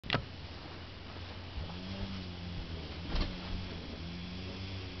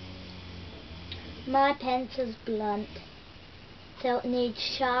My pencil's blunt, so it needs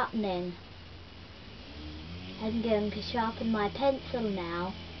sharpening. I'm going to sharpen my pencil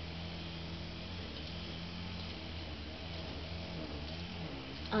now.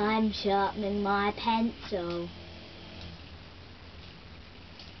 I'm sharpening my pencil.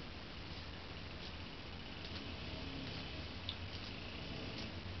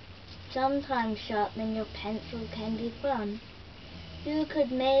 Sometimes sharpening your pencil can be fun. You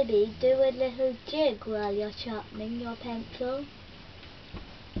could maybe do a little jig while you're sharpening your pencil.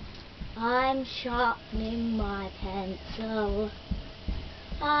 I'm sharpening my pencil.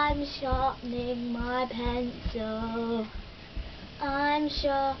 I'm sharpening my pencil. I'm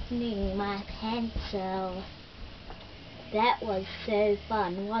sharpening my pencil. That was so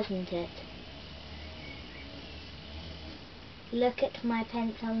fun, wasn't it? Look at my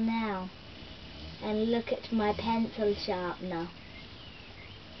pencil now, and look at my pencil sharpener.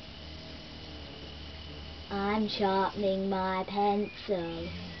 I'm sharpening my pencil.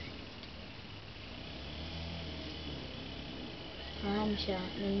 I'm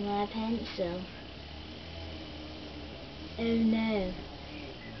sharpening my pencil. Oh no,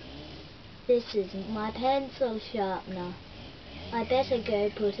 this isn't my pencil sharpener. I better go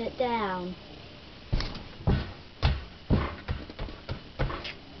put it down.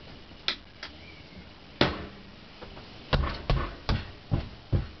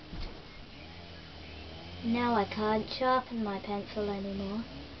 Now I can't sharpen my pencil anymore.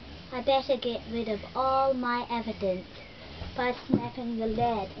 I better get rid of all my evidence by snapping the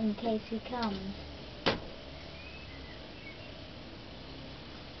lead in case he comes.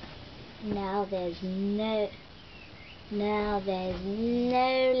 Now there's no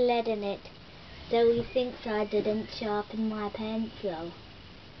lead in it, so he thinks I didn't sharpen my pencil.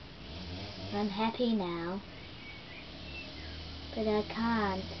 I'm happy now, but I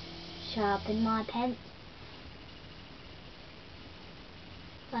can't sharpen my pencil.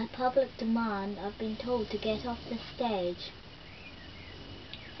 By public demand, I've been told to get off the stage.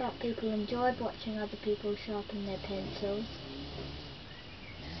 Thought people enjoyed watching other people sharpen their pencils.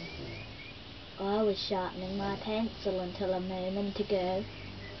 I was sharpening my pencil until a moment ago.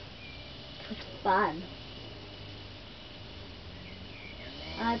 It was fun.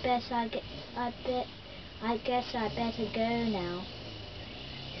 I guess I better go now.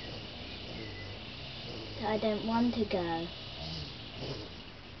 I don't want to go.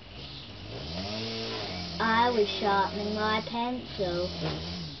 I was sharpening my pencil.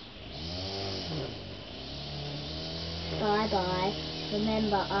 Bye bye.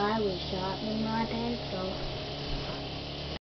 Remember, I was sharpening my pencil.